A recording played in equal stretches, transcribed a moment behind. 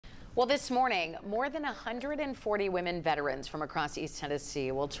Well, this morning, more than 140 women veterans from across East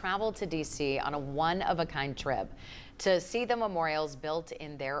Tennessee will travel to D.C. on a one-of-a-kind trip to see the memorials built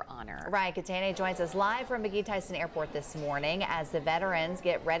in their honor. Raya Quttaineh joins us live from McGee Tyson Airport this morning as the veterans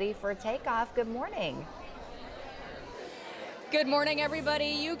get ready for takeoff. Good morning. Good morning, everybody.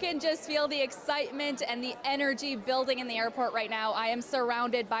 You can just feel the excitement and the energy building in the airport right now. I am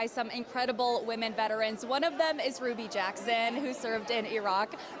surrounded by some incredible women veterans. One of them is Ruby Jackson, who served in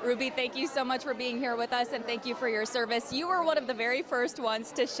Iraq. Ruby, thank you so much for being here with us, and thank you for your service. You were one of the very first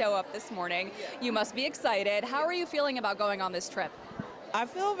ones to show up this morning. You must be excited. How are you feeling about going on this trip? I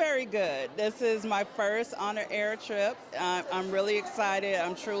feel very good. This is my first HonorAir trip. I'm really excited.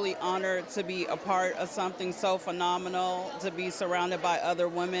 I'm truly honored to be a part of something so phenomenal, to be surrounded by other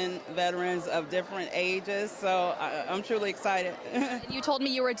women veterans of different ages. So I'm truly excited. You told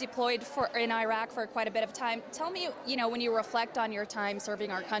me you were deployed in Iraq for quite a bit of time. Tell me, when you reflect on your time serving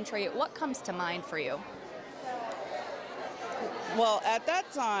our country, what comes to mind for you? Well, at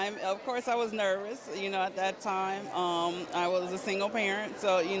that time, of course, I was nervous. At that time, I was a single parent.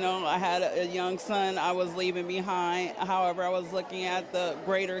 So, I had a young son I was leaving behind. However, I was looking at the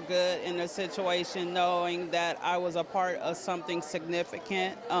greater good in the situation, knowing that I was a part of something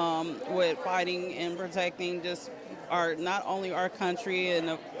significant with fighting and protecting just not only our country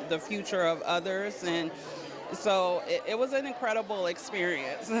and the future of others. And so it was an incredible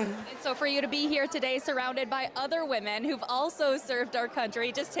experience. And so for you to be here today surrounded by other women who've also served our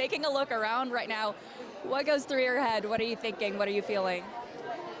country, just taking a look around right now, what goes through your head? What are you thinking? What are you feeling?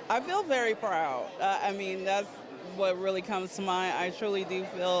 I feel very proud. That's what really comes to mind. I truly do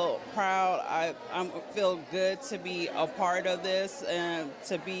feel proud. I feel good to be a part of this and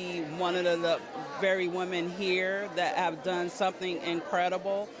to be one of the very women here that have done something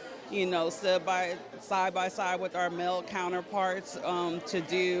incredible. Stood side by side with our male counterparts to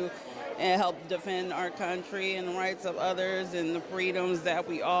do and help defend our country and the rights of others and the freedoms that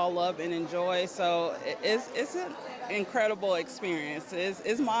we all love and enjoy. So it's an incredible experience.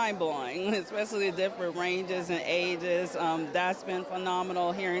 It's mind-blowing, especially the different ranges and ages. That's been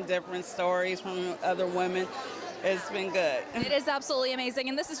phenomenal, hearing different stories from other women. It's been good. It is absolutely amazing,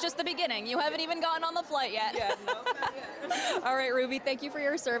 and this is just the beginning. You haven't even gotten on the flight yet. Yeah, no, not yet. All right, Ruby, thank you for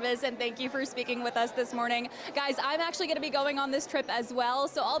your service, and thank you for speaking with us this morning. Guys, I'm actually going to be going on this trip as well,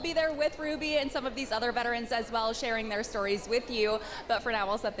 so I'll be there with Ruby and some of these other veterans as well, sharing their stories with you. But for now,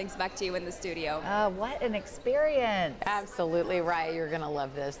 I'll send things back to you in the studio. What an experience. Absolutely, Raya. You're going to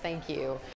love this. Thank you.